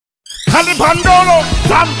Kalibandulu,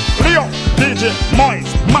 Dan, Leo, DJ,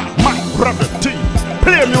 Moise, my brother T.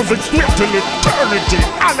 Play music straight till eternity.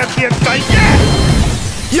 Alligator,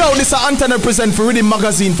 yeah! Yo, this is Anton present for Reading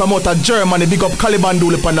Magazine from out of Germany. Big up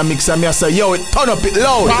Kalibandulu upon the mix and me I say, yo, turn up it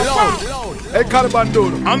loud. Hey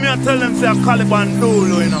Kalibandulu. I'm here tell them say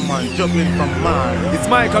Kalibandulu in a man, juggling from man. It's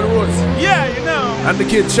Michael Rose. Yeah, you know. And the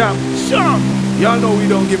kid Champ. Sure. Y'all know we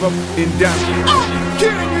don't give up in dance.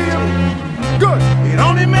 King him. Good. It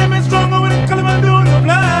only made me stronger when Kalibandulu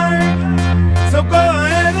blind. So go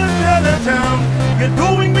ahead and tell the town, you're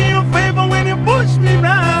doing me a favor when you push me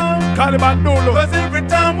round. Kalibandulu. Cause every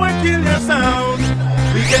time we kill your sound,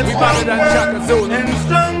 we get stronger and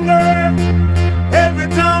stronger. Every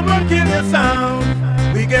time we kill your sound,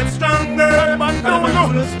 we get stronger.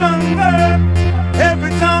 Kalibandulu stronger.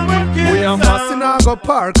 Every time we kill we your are sound. Masinago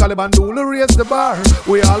Park, Kalibandulu raise the bar.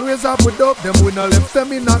 We always up with up them, we no left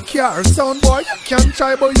them in a car. Sound boy, you can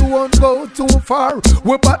try but you won't go too far.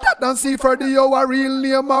 We better than see for the hour, real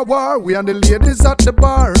name a war. We and the ladies at the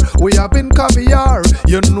bar, we have been caviar.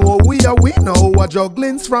 You know we know our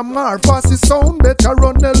juggling's from our fussy sound. Better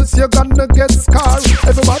run else you're gonna get scarred.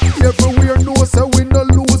 Everybody everywhere knows so we no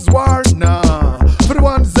lose war. Nah, for the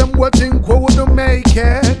ones them what think we wouldn't make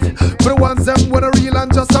it. For the ones them what are real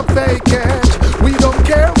and just a fake it. We don't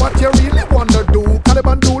care what you really wanna do.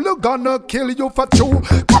 Kalibandulu gonna kill you for true.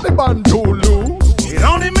 Kalibandulu. It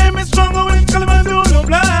only made me stronger when Kalibandulu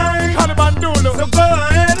blind. Kalibandulu. So go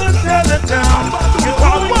ahead and tell the town, you're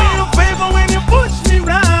doing me a favor when you push me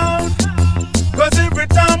round. Cause every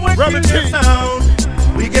time we kill your sound,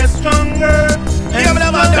 we get stronger and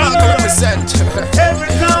stronger. Every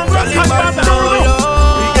time we kill your sound,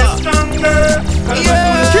 we get stronger.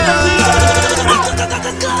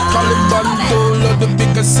 Kalibandulu, the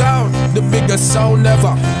biggest sound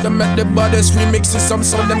ever. They make the baddest remixes, some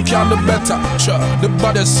sound them can't do better. Sure, the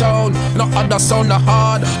baddest sound, no other sound are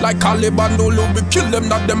hard. Like Kalibandulu, we kill them,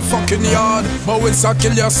 not them fucking yard. But we say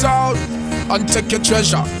kill your sound and take your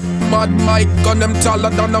treasure. Mad Mike gun them taller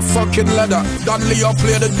than a fucking leather. Don Leo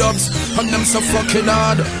play the dubs and them so fucking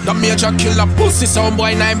hard. The major killer pussy sound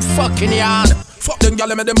boy now I'm fucking yard. Fuck them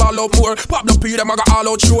gyal, make them all out more. Pop the P, them I got all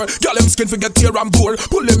out sure. Gyal them skin forget tear and bore.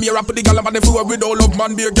 Pull them here and put the gyal on the floor. With all love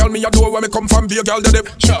man, be a gyal me a door where me come from. Be a gyal to them.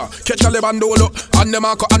 Sure, catch Kalibandulu and them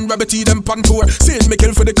Marco and Rabbit them pan tour. See me kill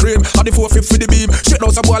for the cream, and the 4-5 for the beam. Shit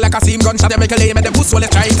out some boy like a seam gunshot. They make a lame and them pussy while they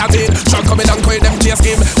try to attain. Sure coming down quick, them clear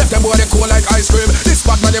scheme. Left them boy they cool like ice cream. This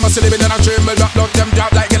bad man they must live in a dream. Me drop them drop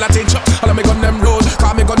like gelatin. Sure, and me gun them roll.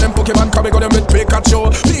 Call me gun them Pokemon, call me gun them with Pikachu.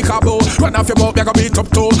 Peekaboo, run off your mouth, make a beat up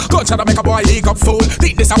too. Gunshot make a boy eat up food.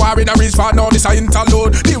 This a war in a reach for now, this a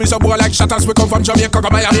interlude. Deal with some boy like shatters, we come from Jamaica,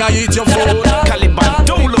 come Miami, I eat your food.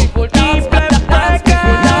 Kalibandulu.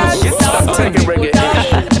 I'm taking reggae. I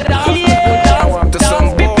want the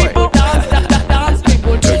song boy.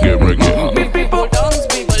 Take it reggae.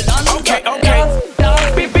 Okay.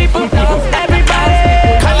 Everybody.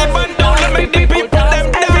 Kalibandulu make the people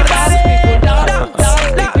them dance.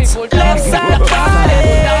 Let's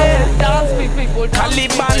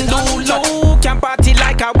Kalibandulu can party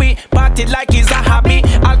like a we, party like it's a hobby.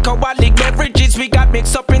 Alcoholic beverages we got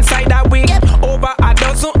mixed up inside a week. Over a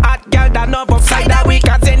dozen hot girl that know outside a week.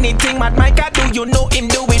 Cause anything Mad Mike do, you know him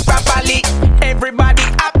do it properly. Everybody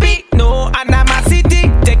happy, no animosity.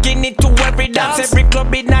 Taking it to every dance, every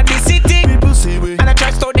club in the city. People see we, and I try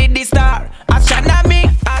to study the star astronomy.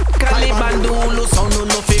 At Kalibandulu, sound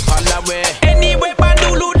no fi fall away. Anyway,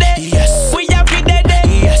 Bandulu day, yes. We have it day,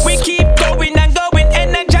 yes. We keep going and going,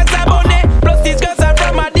 energize a bonnet. Plus these girls are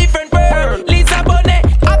from a different world. Lisa Bonnet,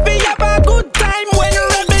 happy have a good time when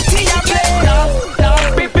Rebel T a play.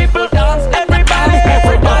 Dance, big people dance,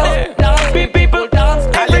 everybody dance, big people dance,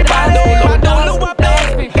 Kalibandulu up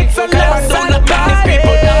there. It's a love song of big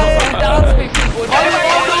people dance, big people dance.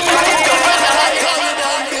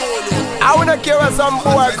 I wanna care where some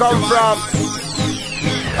boy come from.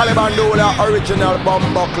 Kalibandulu original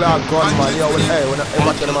bumbuckler gunman. Yo, hey,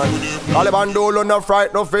 watch it, man. Kalibandulu no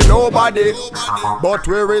fright no for nobody, but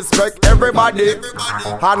we respect everybody,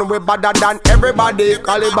 and we better than everybody.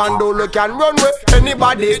 Kalibandulu can run with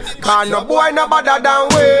anybody, cause no boy no better than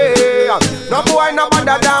we. No boy no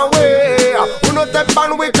better than we. Who no take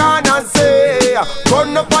pan we can't say.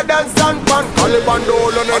 Gun no for dance and pan.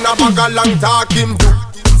 Kalibandulu no na bag a long talk him do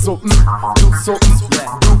something, do something,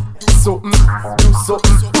 do something, do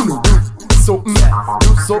something, do something,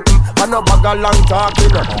 do something. And a bag of long talking,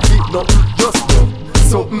 keep no, just do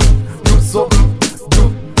something, do something, do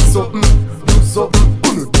something, do something,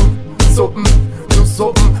 do something, do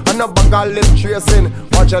something. And a bag of lip tracing.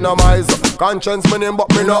 Watching on my eyes. Conscience me name but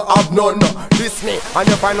me no have none. This me and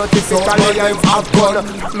you find out physically I'm have gun.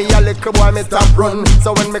 Me a little boy me stop run.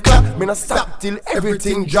 So when me clap me no stop till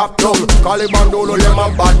everything drop down. Kalibandulu them a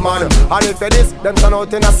bad man. And if it is them turn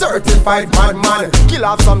out in a certified bad man. Kill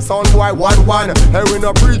off some sound boy 1-1. And we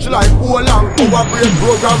no preach like who long our great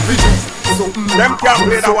program vision. So them can't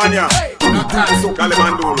play that one, yeah.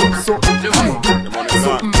 Kalibandulu.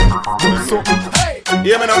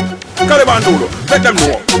 Hear me now? Kalibandulu, let them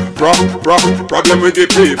know. Problem with the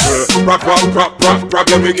people.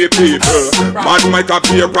 Problem with the people. Man might have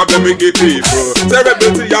a problem with the people.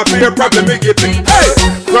 Cerebellity have a problem with the people. Hey!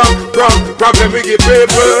 Problem with the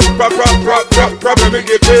people. Problem with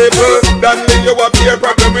the people. Danny, you have a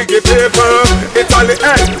problem with the people. It's all the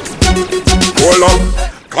end. Hold up.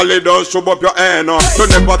 Kali don't show up your hand. You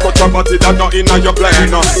never touch a body that not in your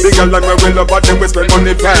plan. The girl like me will love but them we spend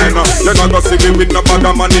money plan. You not gonna see me with no bag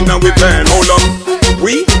of money now we plan. Hold up,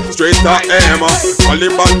 we straight to aim.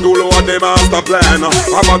 Kalibandulu what them master plan.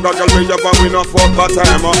 I'm a girl we have and we not fuck for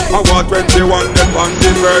time. I want 21 them on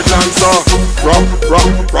the version. So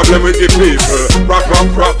problem with the people.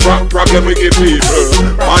 Problem with the people.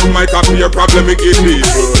 Man might have a problem with the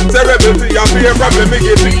people. Cerebellity have a problem with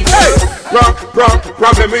the people. Hey!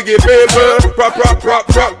 Problem with the people.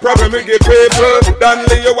 Problem with the people.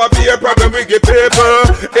 Danley, you have a problem with the people.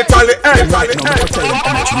 It's all the end.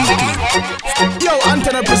 Yo,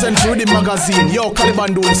 Antenna present through the magazine. Yo,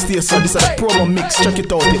 Kalibandulu stay so this is a promo mix. Check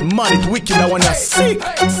it out. It man, it wicked. I want you sick.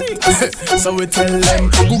 So we tell them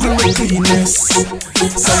Google with cleanness.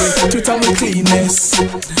 So we Twitter with cleanness.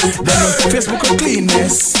 Then Facebook with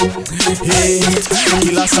cleanness. Hey,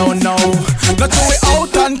 kill us sound now. Not we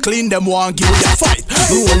out and clean them. Want give we a fight.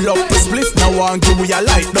 Roll up a split, now want give we a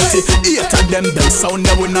light. Dirty, 8 of them sound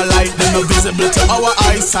that we no like. Them no visible to our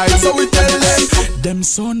eyesight. So we tell them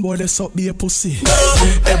sound boy they suck be a pussy.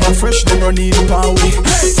 Ever fresh them run in power.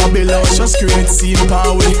 Fabulous just create scene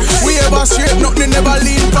power. We ever straight nothing never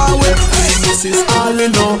lean power. This is all we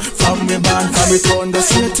know. From me band, from me town, the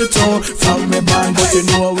straight to toe. From me band, but you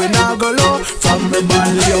know we not go low. From me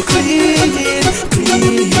band, you're clean.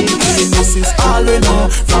 This is all we know.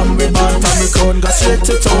 From me band, from me crown, go straight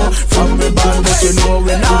to toe. From me band, but you know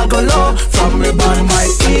we not go low. From me band, my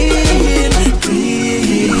clean.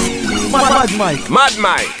 Mad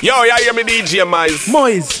Mike. Yo, you hear me DJ Mize?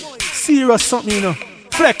 Moise, serious something, you know.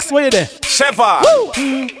 Flex, where you there? Shefa.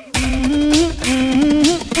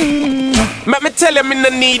 Let me tell you, me no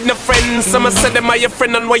need no friends. Some say them are your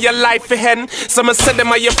friend and what your life for hen. Some say them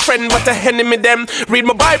are your friend, what a enemy them. Read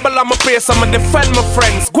my Bible, I'm a pray, some of defend my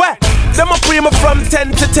friends. Go them a pray me from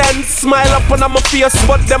 10 to 10. Smile up when I'm a face,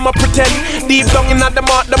 but them a pretend. Deep down in at them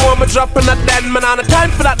heart, them want me dropping at them. Man, on the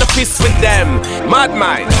time for that to fist with them. Mad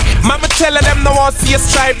mind. Mama telling them no one see a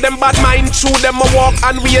strive. Them bad mind through them a walk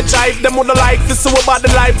and we a drive. Them would like to see about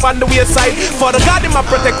the life on the way side. For the God, them a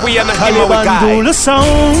protect we and a him a we guide. Kalibandulu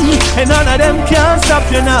sound, and none of them can stop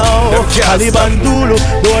you now. Kalibandulu,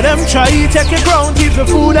 though them try take your ground, keep your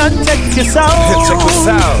food and take your sound. Check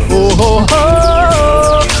us out. Oh, oh,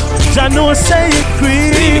 oh. I know say it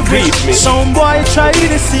creep me. Some boy try to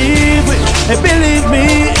deceive me. And believe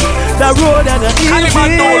me, the road and the easy.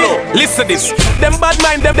 Kalibandulu, listen this. Them bad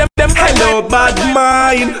mind, them. Hello bad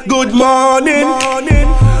mind, good morning.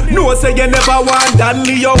 No say you never want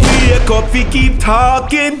Danley, you wake up, we keep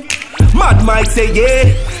talking. Mad Mike say yeah.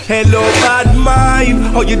 Hello bad mind,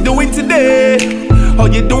 how you doing today? How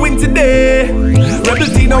you doing today? Rebel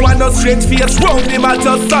T no want no straight face round him at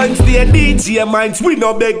just signs. Stay DJ minds, we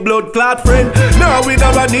no big blood clot friend. No, we no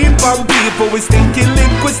run in from people. We stinking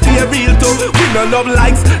link, we stay real too. We no love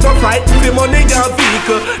likes, no fright for money and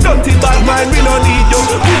vehicle. Dirty bad mind, we no need you.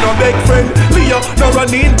 We no big friend, Leo, no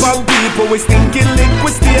run in from people. We stinking link,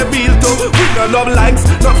 we stay real too. We no love likes,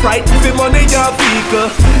 no fright for money and vehicle.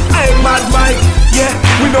 I'm Mad Mike, yeah.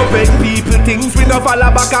 We no beg people things, we no follow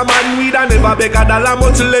back a man. We don't never beg a dollar,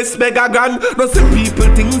 much less beg a gun. No say people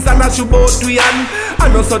things and I should both we and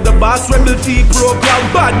also the boss Rebel T program.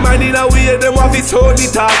 Bad man in a way, them have his holy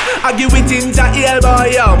talk. I give it in the ear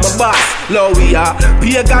boy, yeah, my boss. Low we are,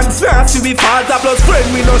 pagans first, we father plus friend,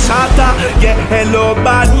 we no shatter. Yeah, hello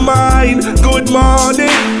bad mind, good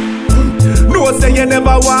morning. No say you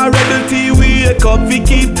never want Rebel T, wake up, we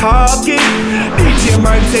keep talking. DJ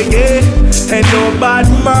man say yeah, hello bad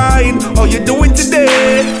mind, how you doing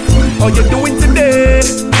today? How you doing today?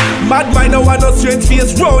 Mad mind no want no strange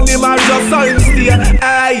face round him or just sign stay.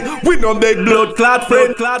 Aye, we no make blood clot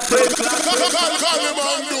friend.